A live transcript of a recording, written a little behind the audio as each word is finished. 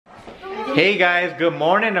Hey guys, good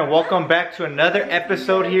morning and welcome back to another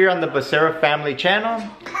episode here on the Becerra Family Channel.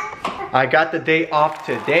 I got the day off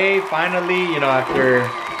today, finally, you know, after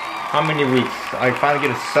how many weeks? I finally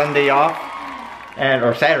get a Sunday off,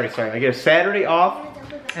 or Saturday, sorry. I get a Saturday off,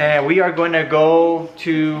 and we are going to go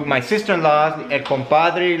to my sister-in-law's, El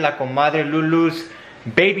Compadre, La Comadre Lulu's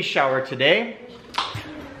baby shower today.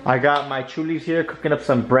 I got my chulis here cooking up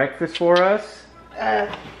some breakfast for us.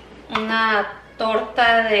 Una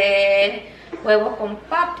torta de huevo con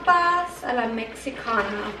papas a la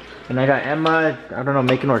mexicana. And I got Emma, I don't know,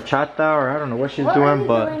 making horchata, or I don't know what she's doing,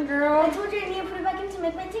 but... Doing, girl? I told you I need to put it back in to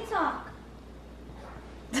make my TikTok.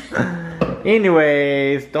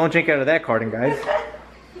 Anyways, don't drink out of that carton, guys.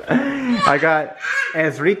 I got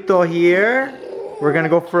Ezrito here. We're gonna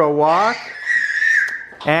go for a walk.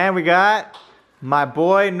 And we got my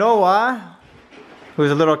boy Noah, who's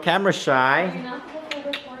a little camera shy.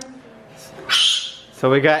 So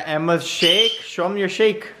we got Emma's shake. Show them your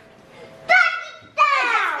shake.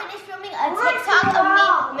 TikTok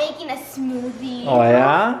of me making a smoothie. Oh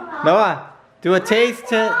yeah? Noah, do a taste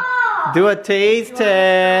test. Do a taste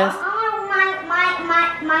test. Oh,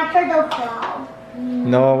 my turtle fell.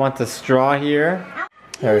 Noah wants a straw here.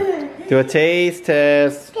 Here, do a taste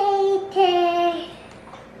test.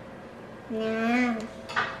 Yeah.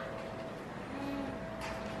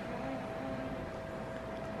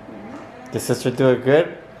 Did sister do it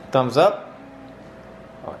good? Thumbs up?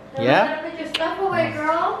 Oh, yeah? Put your stuff away,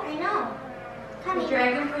 girl. I know. The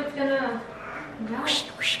dragon fruit's gonna melt.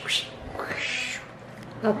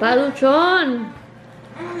 Papá Luchón.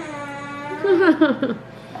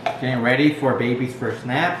 Getting ready for baby's first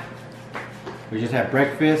nap. We just had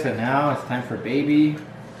breakfast and now it's time for baby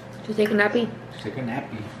To take a nappy. to take a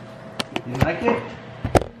nappy. You like it?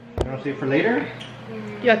 You want to save for later?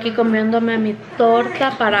 Yo aquí comiéndome mi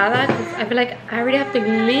torta parada. Cause I feel like I already have to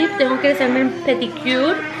leave. Tengo que hacerme un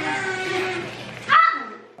pedicure.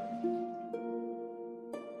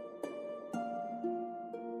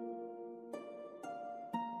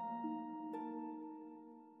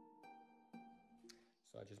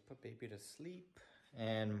 So I just put baby to sleep,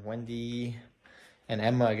 and Wendy and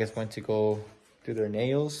Emma, I guess, went to go do their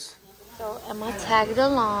nails. So Emma tagged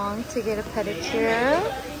along to get a pedicure.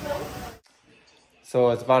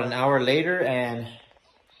 So it's about an hour later, and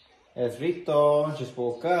Ezrito just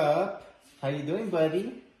woke up. How you doing,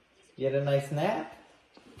 buddy? You had a nice nap?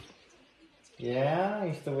 Yeah,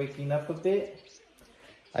 you still waking up a bit?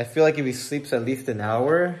 I feel like if he sleeps at least an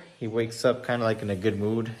hour, he wakes up kind of like in a good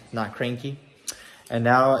mood, not cranky. And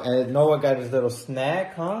now Noah got his little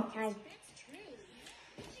snack, huh?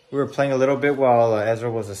 We were playing a little bit while Ezra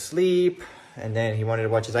was asleep, and then he wanted to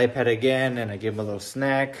watch his iPad again, and I gave him a little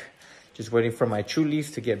snack. Just waiting for my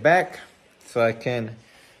chulis to get back so I can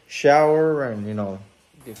shower and, you know,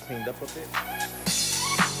 get cleaned up a bit.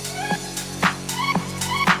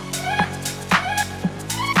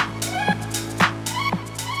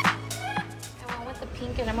 I went with the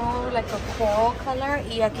pink and I'm more like a coral color.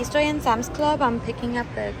 Y aquí estoy en Sam's Club. I'm picking up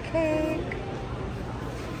the cake.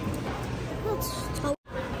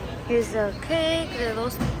 Here's the cake, de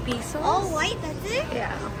 2 pisos. All white, that's it?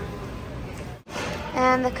 Yeah.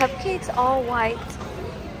 And the cupcakes all white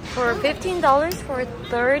for $15 for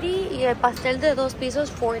 30. Y el pastel de 2 pisos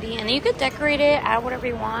 40. And you could decorate it, add whatever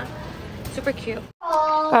you want. Super cute.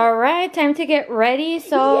 All right, time to get ready.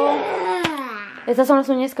 So estas son las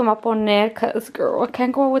uñas que me voy a poner, cause girl, I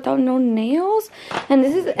can't go without no nails. And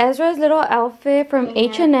this is Ezra's little outfit from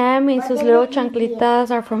H&M, and sus little chanclitas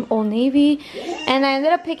are from Old Navy. And I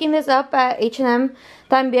ended up picking this up at H&M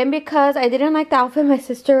también because I didn't like the outfit my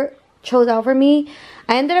sister chose out for me.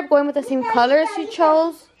 I ended up going with the same color she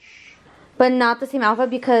chose, but not the same outfit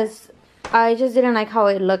because I just didn't like how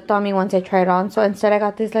it looked on me once I tried it on. So instead I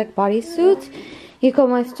got this like bodysuit. Y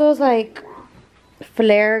como estos like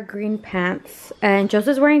flare green pants, and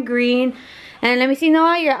Joseph's wearing green. And let me see,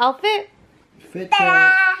 Noah, your outfit.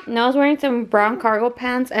 Noah's wearing some brown cargo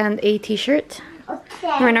pants and a t-shirt. Okay.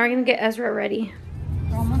 Right now we're gonna get Ezra ready.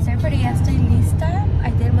 We're almost there, but ya estoy lista. I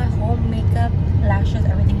did my whole makeup, lashes,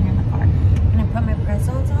 everything here in the car, and I put my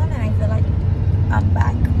press-ons on, and I feel like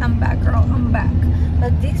I'm back, girl, I'm back.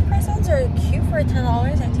 But these press-ons are cute for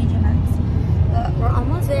 $10 at TJ Maxx. But we're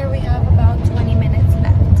almost there. We have about 20 minutes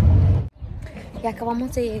left. Ya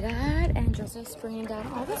acabamos de llegar, and Joseph's bringing down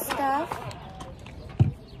all the stuff.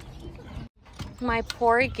 My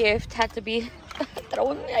poor gift had to be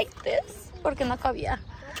thrown like this porque no cabía.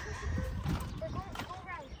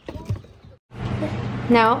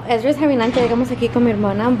 Now Ezra's having lunch. Llegamos aquí con mi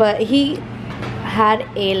hermana, but he had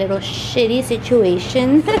a little shitty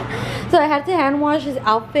situation. So I had to hand wash his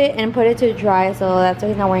outfit and put it to dry, so that's why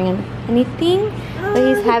he's not wearing anything. But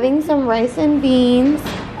he's having some rice and beans.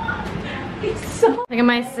 Look at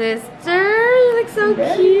my sister. You look so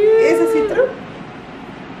cute.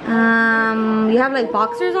 You have like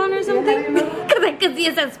boxers on or something? Because I could see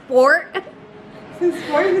it says sport.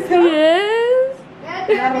 Yes.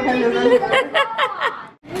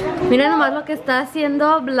 Mira nomás lo que está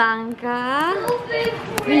haciendo Blanca.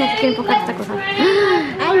 Ay, no sé qué enfocar esta cosa.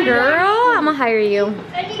 Girl, I'm gonna hire you.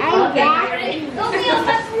 I'm gassy.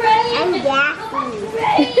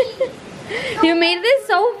 You made this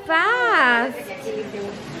so fast.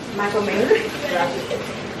 Más o menos.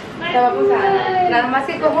 La vamos a... Nada más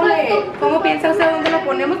que ¿cómo piensa usted dónde lo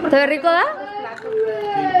ponemos? ¿Te ve rico, da?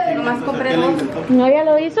 Nomás compré dos. ¿No ya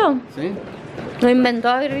lo hizo? Sí. Lo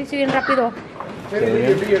inventó, lo hizo bien rápido.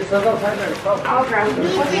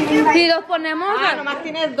 Si los ponemos... Ah, nomás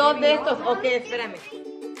tienes dos de estos. Ok, espérame.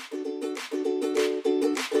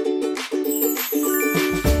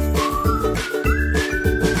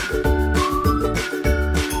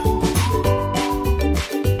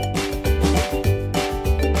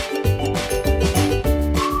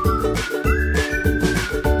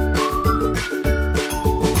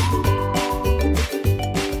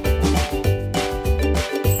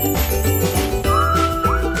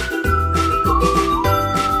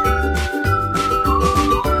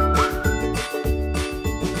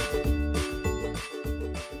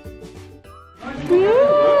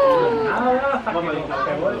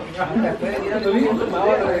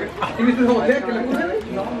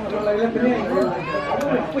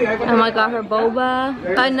 Oh my god, her boba.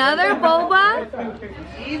 Another boba?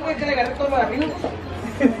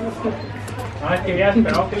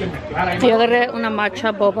 Yo agarré una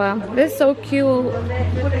matcha boba. This is so cute.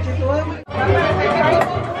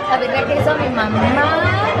 La verdad que hizo mi mamá.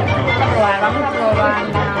 Vamos a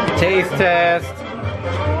probarla. Taste test.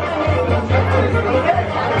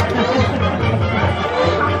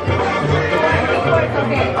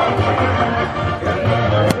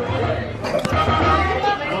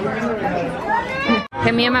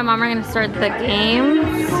 Okay, me and my mom are gonna start the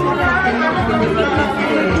games.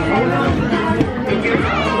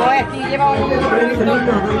 Aquí lleva un...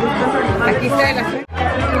 Aquí está el...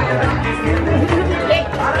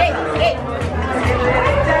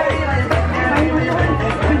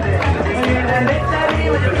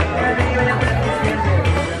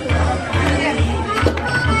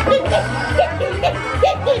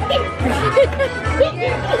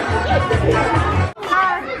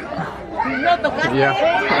 Yeah.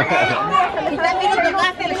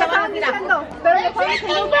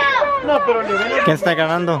 ¿Quién está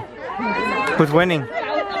ganando? Who's winning? The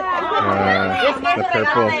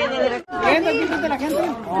purple.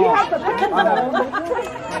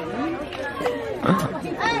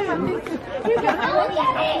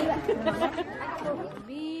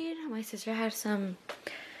 My sister had some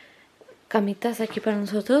camitas aquí para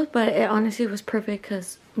nosotros, but it honestly was perfect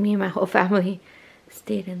because me and my whole family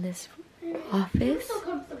stayed in this office.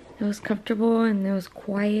 It was comfortable and it was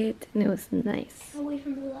quiet and it was nice. Away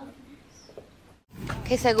from the love.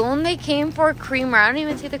 Okay, según they came for creamer. I don't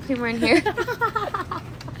even see the creamer in here.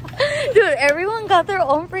 Dude, everyone got their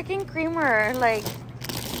own freaking creamer. Like,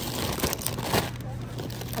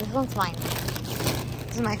 oh, this one's mine.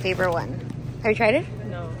 This is my favorite one. Have you tried it?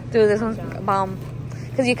 No. Dude, this one's bomb.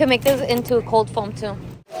 Because you can make this into cold foam too.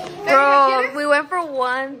 Bro, we went for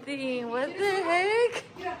one thing. What the heck?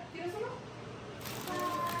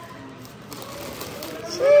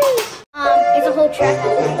 It's a whole trek.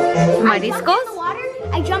 Mariscos?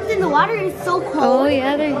 I jumped in the water and it's so cold. Oh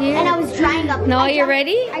yeah, they're here. And I was drying up. No, you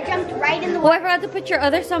ready? I jumped right in the Oh, I water. forgot to put your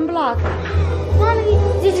other sunblock. Mommy,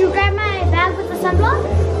 did you grab my bag with the sunblock?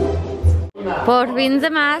 Por fin se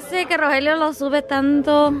me hace que Rogelio lo sube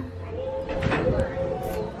tanto.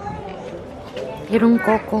 Quiero un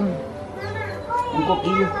coco. Un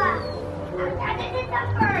coquillo.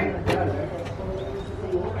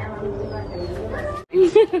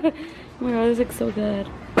 Oh my god, this looks so good.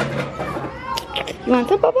 You want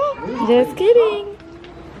some, Papa? Just kidding.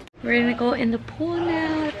 We're gonna go in the pool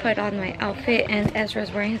now. Put on my outfit, and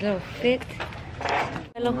Ezra's wearing his little fit.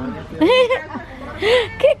 Hello.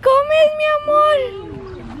 ¿Qué comes, mi amor?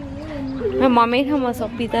 My mom made him a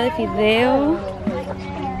sopita de fideo.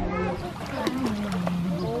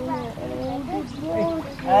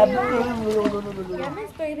 Ya me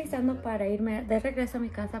estoy listando para irme de regreso a mi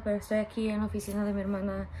casa, pero estoy aquí en la oficina de mi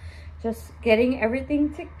hermana, just getting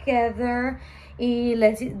everything together. Y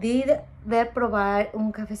les di de probar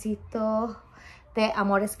un cafecito de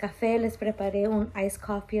Amores Café. Les preparé un iced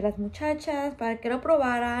coffee a las muchachas para que lo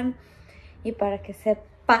probaran y para que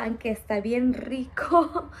sepan pan que está bien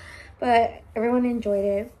rico. But everyone enjoyed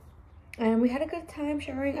it. And we had a good time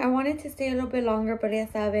sharing. I wanted to stay a little bit longer, but ya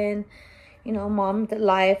saben, you know, mom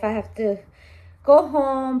life. I have to go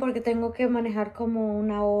home porque tengo que manejar como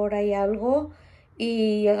 1 hora y algo.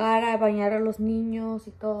 Y llegar a bañar a los niños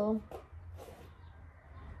y todo.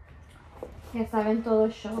 Ya saben todo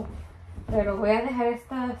el show. Pero voy a dejar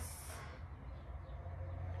estas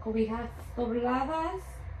cobijas dobladas.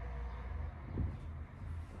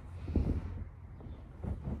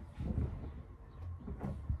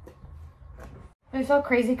 Es so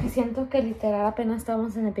crazy que siento que literal apenas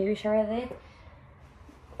estamos en el baby shower de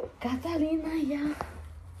Catalina ya.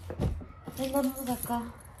 Vengamos acá.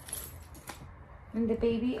 And the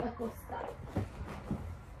baby acostada.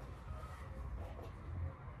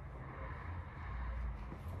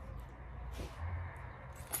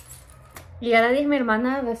 Y ya le dije a mi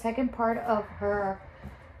hermana, the second part of her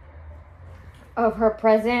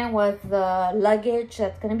present was the luggage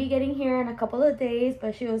that's gonna be getting here in a couple of days,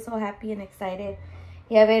 but she was so happy and excited.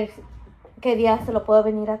 Y a ver qué día se lo puedo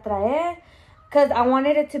venir a traer, because I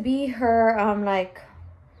wanted it to be her like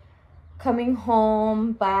coming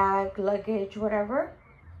home bag, luggage, whatever,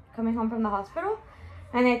 coming home from the hospital.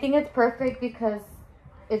 And I think it's perfect because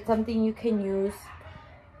it's something you can use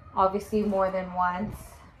obviously more than once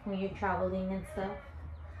when you're traveling and stuff.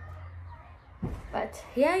 But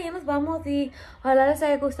yeah, ya nos vamos y ojalá les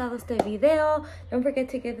haya gustado este video. Don't forget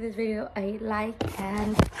to give this video a like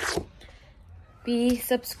and be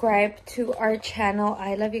subscribed to our channel.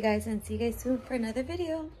 I love you guys and see you guys soon for another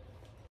video.